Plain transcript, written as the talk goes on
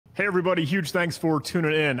Hey everybody, huge thanks for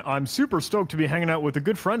tuning in. I'm super stoked to be hanging out with a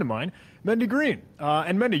good friend of mine, Mendy Green.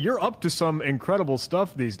 And Mendy, you're up to some incredible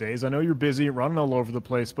stuff these days. I know you're busy, running all over the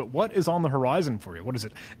place, but what is on the horizon for you? What is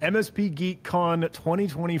it? MSP GeekCon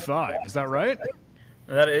 2025, is that right?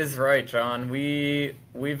 That is right, John. We've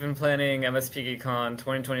been planning MSPGEEKCon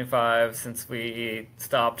 2025 since we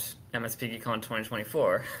stopped MSPGEEKCon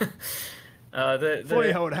 2024.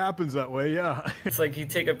 Funny how it happens that way, yeah. It's like you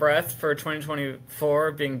take a breath for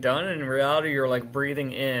 2024 being done, and in reality, you're like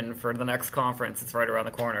breathing in for the next conference. It's right around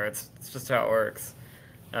the corner. It's just how it works.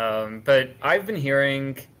 But I've been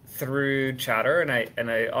hearing through chatter, and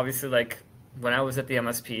I obviously like when I was at the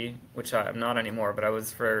MSP, which I'm not anymore, but I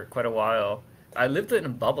was for quite a while. I lived in a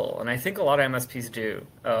bubble, and I think a lot of MSPs do,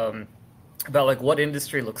 about like what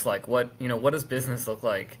industry looks like, what does business look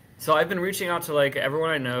like. So I've been reaching out to like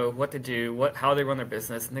everyone I know, what they do, how they run their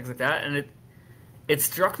business, and things like that, and it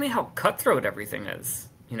struck me how cutthroat everything is.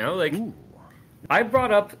 Like Ooh. I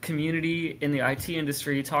brought up community in the IT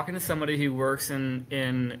industry, talking to somebody who works in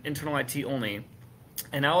internal IT only,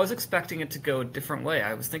 and I was expecting it to go a different way.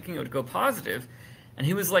 I was thinking it would go positive. And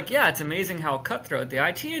he was like, yeah, it's amazing how cutthroat the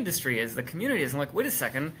IT industry is, the community is. I'm like, wait a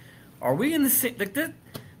second, are we in the same, like,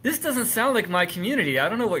 this doesn't sound like my community. I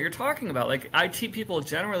don't know what you're talking about. Like, IT people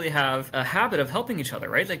generally have a habit of helping each other,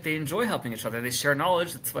 right? Like, they enjoy helping each other. They share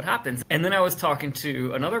knowledge. That's what happens. And then I was talking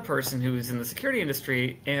to another person who was in the security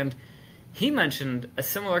industry, and he mentioned a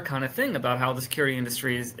similar kind of thing about how the security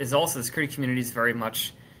industry is also, the security community is very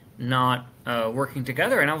much not working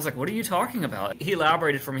together. And I was like, what are you talking about? He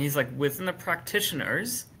elaborated for me. He's like, within the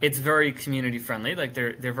practitioners, it's very community friendly. Like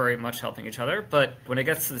they're very much helping each other. But when it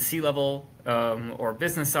gets to the C-level or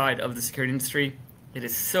business side of the security industry, it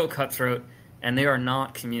is so cutthroat, and they are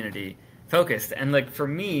not community focused. And like for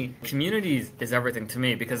me, community is everything to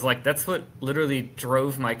me, because like that's what literally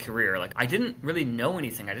drove my career. Like I didn't really know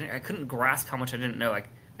anything. I couldn't grasp how much I didn't know. I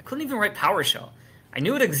couldn't even write PowerShell. I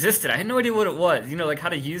knew it existed. I had no idea what it was, like how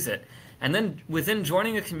to use it. And then within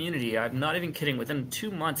joining a community, I'm not even kidding, within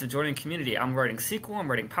 2 months of joining a community, I'm writing SQL, I'm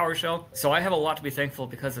writing PowerShell. So I have a lot to be thankful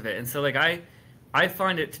because of it. And so like I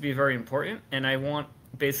find it to be very important, and I want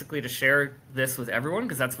basically to share this with everyone,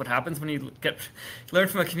 because that's what happens when you learn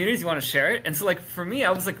from a community. You want to share it. And so like for me,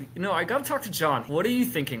 I was like, I got to talk to John. What are you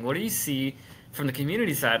thinking? What do you see from the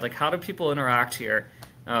community side? Like how do people interact here?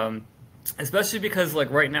 Especially because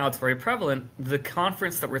like right now it's very prevalent. The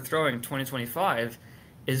conference that we're throwing in 2025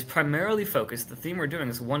 is primarily focused, the theme we're doing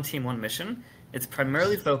is one team, one mission. It's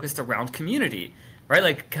primarily focused around community, right?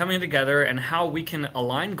 Like coming together and how we can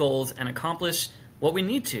align goals and accomplish what we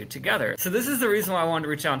need to together. So this is the reason why I wanted to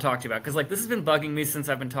reach out and talk to you about, because like this has been bugging me since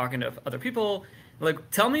I've been talking to other people.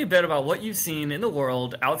 Like tell me a bit about what you've seen in the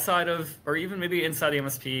world outside of, or even maybe inside the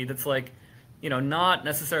MSP, that's like, not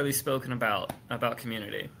necessarily spoken about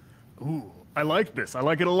community. Ooh, I like this. I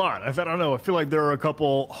like it a lot. I don't know. I feel like there are a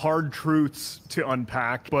couple hard truths to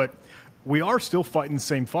unpack, but we are still fighting the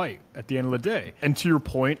same fight at the end of the day. And to your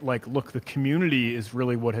point, like, look, the community is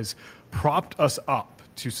really what has propped us up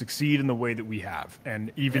to succeed in the way that we have.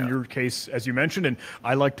 And even your case, as you mentioned, and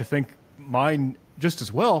I like to think mine just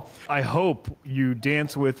as well, I hope you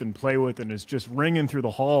dance with and play with and is just ringing through the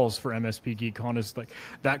halls for MSP GeekCon is like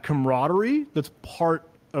that camaraderie that's part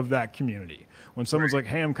of that community. When someone's like,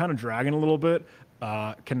 hey, I'm kind of dragging a little bit,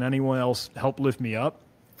 can anyone else help lift me up?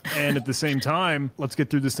 And at the same time, let's get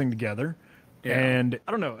through this thing together. Yeah. And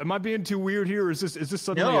I don't know, am I being too weird here? Or is this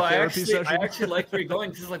suddenly a therapy session? I actually like where you're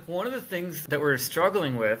going, because like one of the things that we're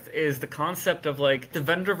struggling with is the concept of like the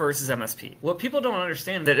vendor versus MSP. What people don't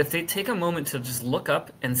understand, that if they take a moment to just look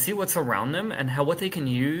up and see what's around them and what they can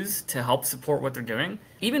use to help support what they're doing,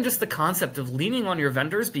 even just the concept of leaning on your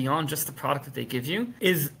vendors beyond just the product that they give you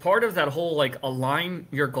is part of that whole like align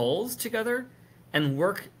your goals together and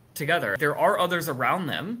work together. There are others around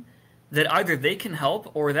them that either they can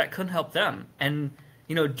help or that could help them. And,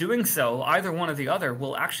 doing so, either one or the other,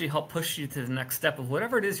 will actually help push you to the next step of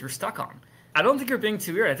whatever it is you're stuck on. I don't think you're being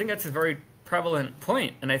too weird. I think that's a very prevalent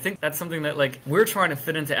point. And I think that's something that like we're trying to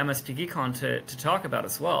fit into MSPGeekCon to talk about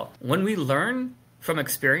as well. When we learn from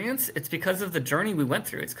experience, it's because of the journey we went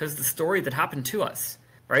through. It's because of the story that happened to us,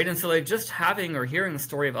 right? And so like just having or hearing the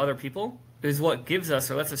story of other people is what gives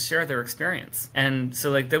us or lets us share their experience. And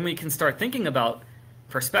so like then we can start thinking about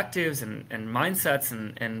perspectives and mindsets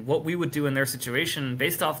and what we would do in their situation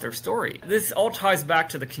based off their story. This all ties back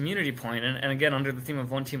to the community point, and again, under the theme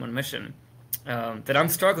of one team, one mission. that I'm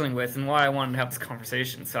struggling with and why I wanted to have this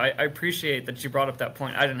conversation. So I appreciate that you brought up that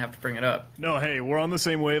point. I didn't have to bring it up. No, hey, we're on the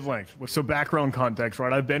same wavelength. So background context,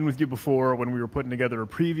 right? I've been with you before when we were putting together a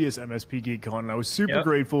previous MSP GeekCon, and I was super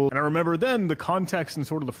grateful. And I remember then the context and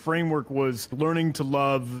sort of the framework was learning to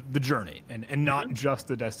love the journey and not just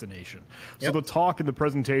the destination. So the talk and the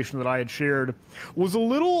presentation that I had shared was a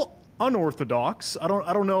little unorthodox. I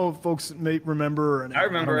don't know if folks may remember. I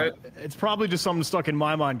remember it. It's probably just something stuck in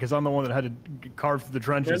my mind because I'm the one that had to carve through the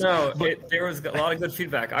trenches. No, there was a lot of good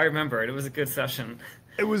feedback. I remember it. It was a good session.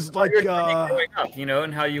 It was like growing up,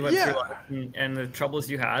 and how you went through life and the troubles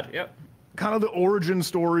you had. Yep. Kind of the origin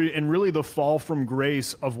story and really the fall from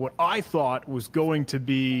grace of what I thought was going to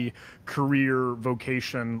be career,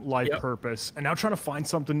 vocation, life purpose, and now trying to find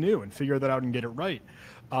something new and figure that out and get it right.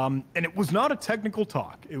 And it was not a technical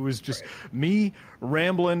talk. It was just me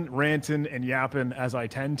rambling, ranting, and yapping as I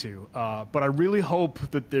tend to. But I really hope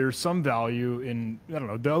that there's some value in, I don't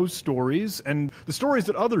know, those stories and the stories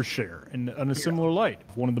that others share in a similar light.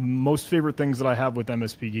 One of the most favorite things that I have with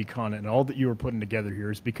MSP GeekCon and all that you are putting together here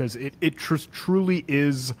is because it truly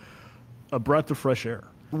is a breath of fresh air.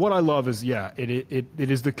 What I love is, it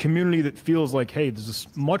is the community that feels like, hey, there's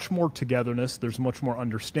much more togetherness, there's much more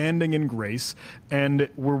understanding and grace, and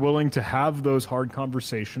we're willing to have those hard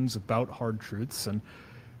conversations about hard truths, and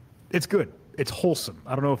it's good. It's wholesome.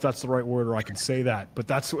 I don't know if that's the right word or I can say that, but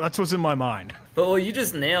that's what's in my mind. But what you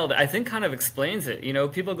just nailed, I think, kind of explains it.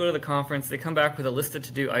 People go to the conference, they come back with a list of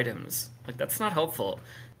to-do items. Like, that's not helpful.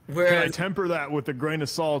 Can I temper that with a grain of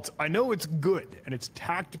salt? I know it's good and it's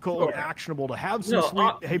tactical and actionable to have some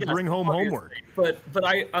sweet, bring home homework. But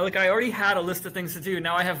I already had a list of things to do.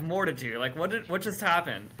 Now I have more to do. Like, what just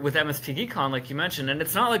happened with MSP GeekCon, like you mentioned? And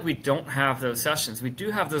it's not like we don't have those sessions. We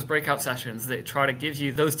do have those breakout sessions that try to give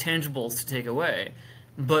you those tangibles to take away.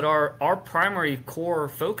 But our primary core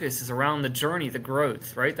focus is around the journey, the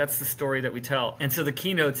growth, right? That's the story that we tell. And so the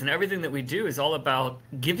keynotes and everything that we do is all about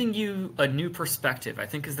giving you a new perspective, I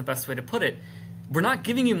think is the best way to put it. We're not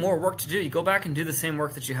giving you more work to do. You go back and do the same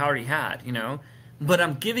work that you already had, But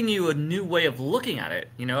I'm giving you a new way of looking at it.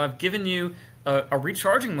 I've given you a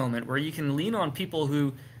recharging moment where you can lean on people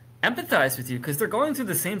who empathize with you because they're going through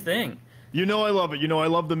the same thing. I love it. I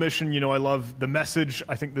love the mission. I love the message.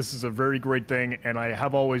 I think this is a very great thing, and I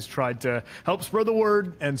have always tried to help spread the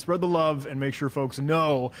word and spread the love and make sure folks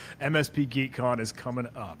know MSP GeekCon is coming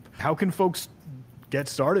up. How can folks get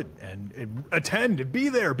started and attend, be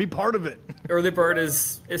there, be part of it? Early Bird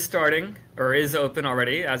is starting, or is open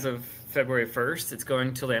already as of February 1st. It's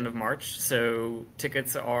going till the end of March, so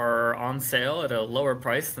tickets are on sale at a lower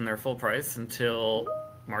price than their full price until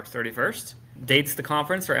March 31st. Dates the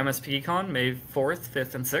conference for MSPGEEKCon, May 4th,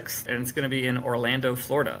 5th, and 6th, and it's going to be in Orlando,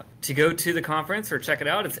 Florida. To go to the conference or check it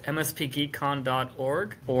out, it's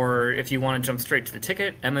mspgeekcon.org, or if you want to jump straight to the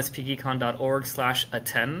ticket,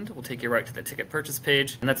 mspgeekcon.org/attend will take you right to the ticket purchase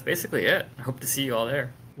page, and that's basically it. I hope to see you all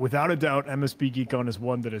there. Without a doubt, MSP GeekCon is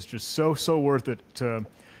one that is just so worth it to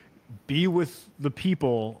be with the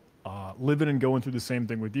people living and going through the same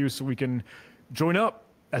thing with you so we can join up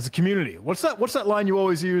as a community. What's that line you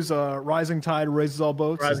always use? Rising tide raises all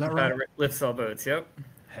boats. Rising Is that right? tide lifts all boats. Yep.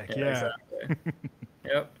 Heck yeah. Exactly.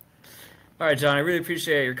 Yep. All right, John. I really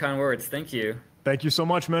appreciate your kind words. Thank you. Thank you so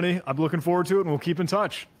much, Manny. I'm looking forward to it, and we'll keep in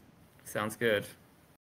touch. Sounds good.